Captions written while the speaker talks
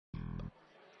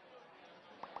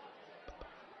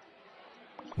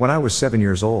When I was 7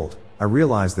 years old, I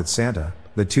realized that Santa,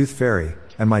 the Tooth Fairy,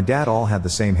 and my dad all had the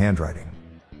same handwriting.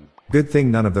 Good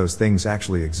thing none of those things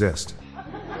actually exist.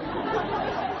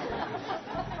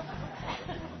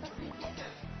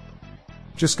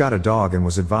 Just got a dog and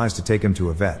was advised to take him to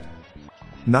a vet.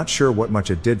 Not sure what much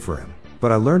it did for him,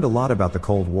 but I learned a lot about the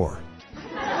Cold War.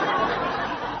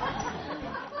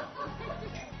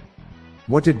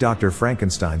 What did Dr.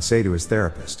 Frankenstein say to his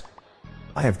therapist?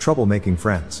 I have trouble making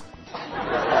friends.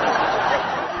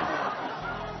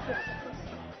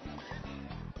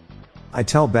 I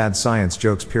tell bad science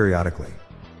jokes periodically.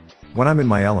 When I'm in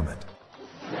my element.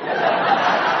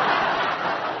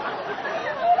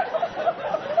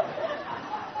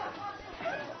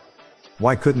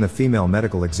 Why couldn't the female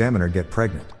medical examiner get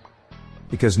pregnant?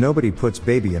 Because nobody puts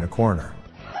baby in a corner.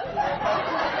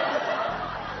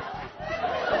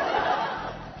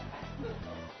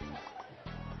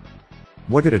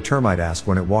 What did a termite ask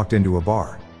when it walked into a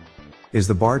bar? Is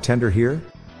the bartender here?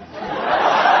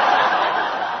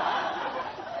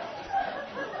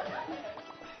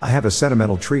 I have a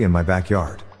sentimental tree in my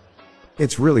backyard.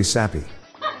 It's really sappy.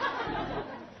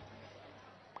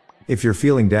 If you're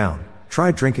feeling down,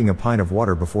 try drinking a pint of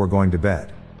water before going to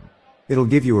bed. It'll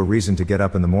give you a reason to get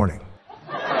up in the morning.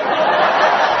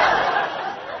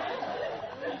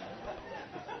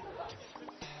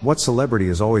 What celebrity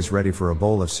is always ready for a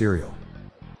bowl of cereal?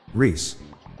 Reese.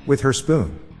 With her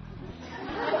spoon.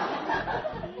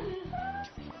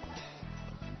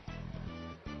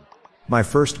 My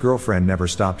first girlfriend never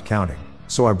stopped counting,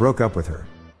 so I broke up with her.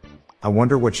 I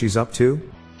wonder what she's up to?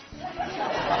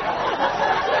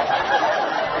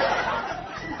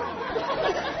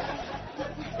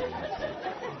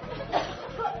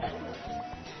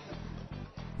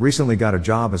 Recently got a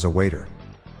job as a waiter.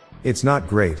 It's not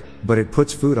great, but it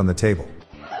puts food on the table.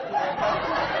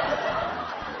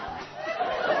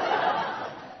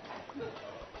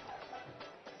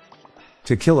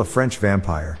 To kill a French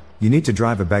vampire, you need to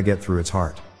drive a baguette through its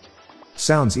heart.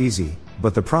 Sounds easy,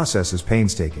 but the process is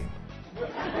painstaking.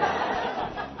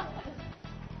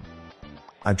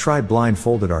 I tried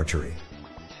blindfolded archery.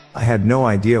 I had no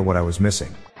idea what I was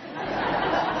missing.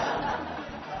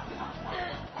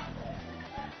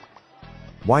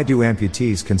 Why do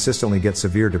amputees consistently get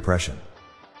severe depression?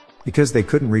 Because they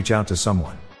couldn't reach out to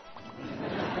someone.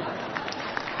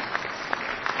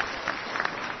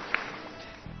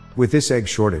 With this egg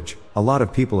shortage, a lot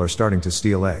of people are starting to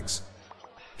steal eggs.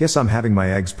 Guess I'm having my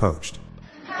eggs poached.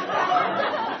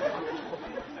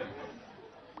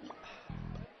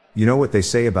 You know what they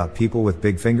say about people with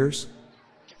big fingers?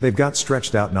 They've got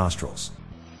stretched out nostrils.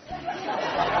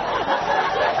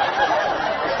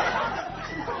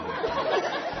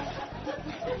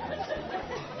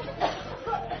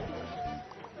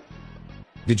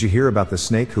 Did you hear about the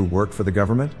snake who worked for the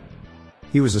government?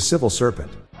 He was a civil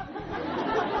serpent.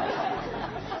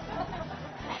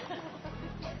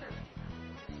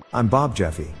 I'm Bob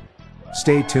Jeffy.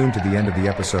 Stay tuned to the end of the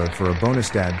episode for a bonus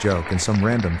dad joke and some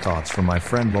random thoughts from my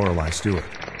friend Lorelei Stewart.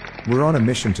 We're on a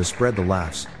mission to spread the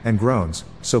laughs and groans,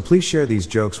 so please share these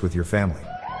jokes with your family.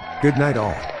 Good night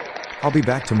all. I'll be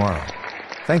back tomorrow.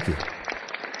 Thank you.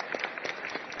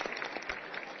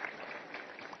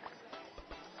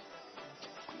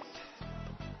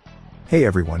 Hey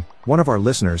everyone, one of our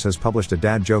listeners has published a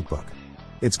dad joke book.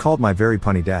 It's called My Very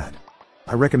Punny Dad.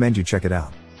 I recommend you check it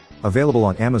out. Available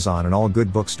on Amazon and all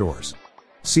good bookstores.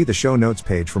 See the show notes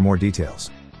page for more details.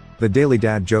 The Daily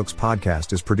Dad Jokes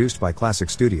podcast is produced by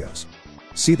Classic Studios.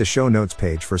 See the show notes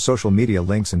page for social media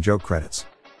links and joke credits.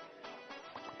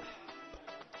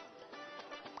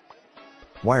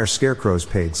 Why are scarecrows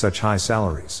paid such high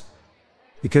salaries?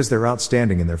 Because they're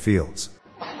outstanding in their fields.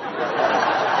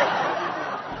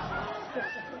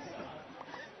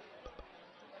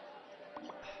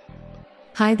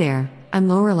 Hi there, I'm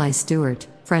Lorelei Stewart,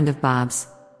 friend of Bob's.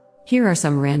 Here are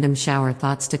some random shower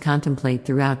thoughts to contemplate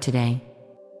throughout today.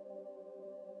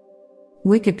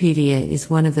 Wikipedia is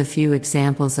one of the few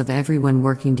examples of everyone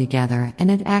working together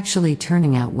and it actually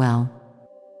turning out well.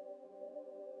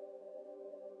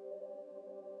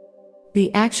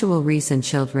 The actual reason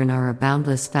children are a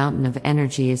boundless fountain of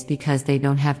energy is because they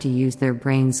don't have to use their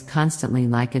brains constantly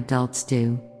like adults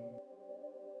do.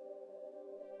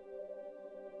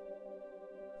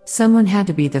 Someone had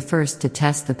to be the first to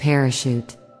test the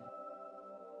parachute.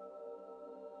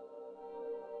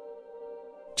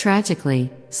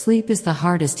 Tragically, sleep is the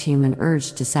hardest human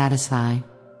urge to satisfy.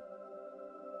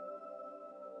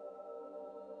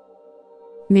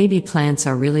 Maybe plants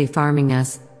are really farming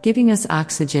us, giving us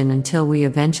oxygen until we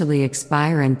eventually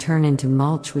expire and turn into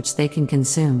mulch which they can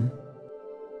consume.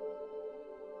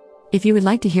 If you would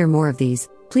like to hear more of these,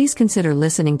 Please consider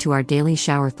listening to our Daily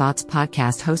Shower Thoughts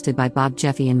podcast hosted by Bob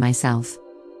Jeffy and myself.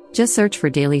 Just search for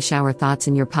Daily Shower Thoughts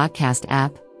in your podcast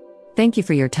app. Thank you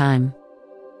for your time.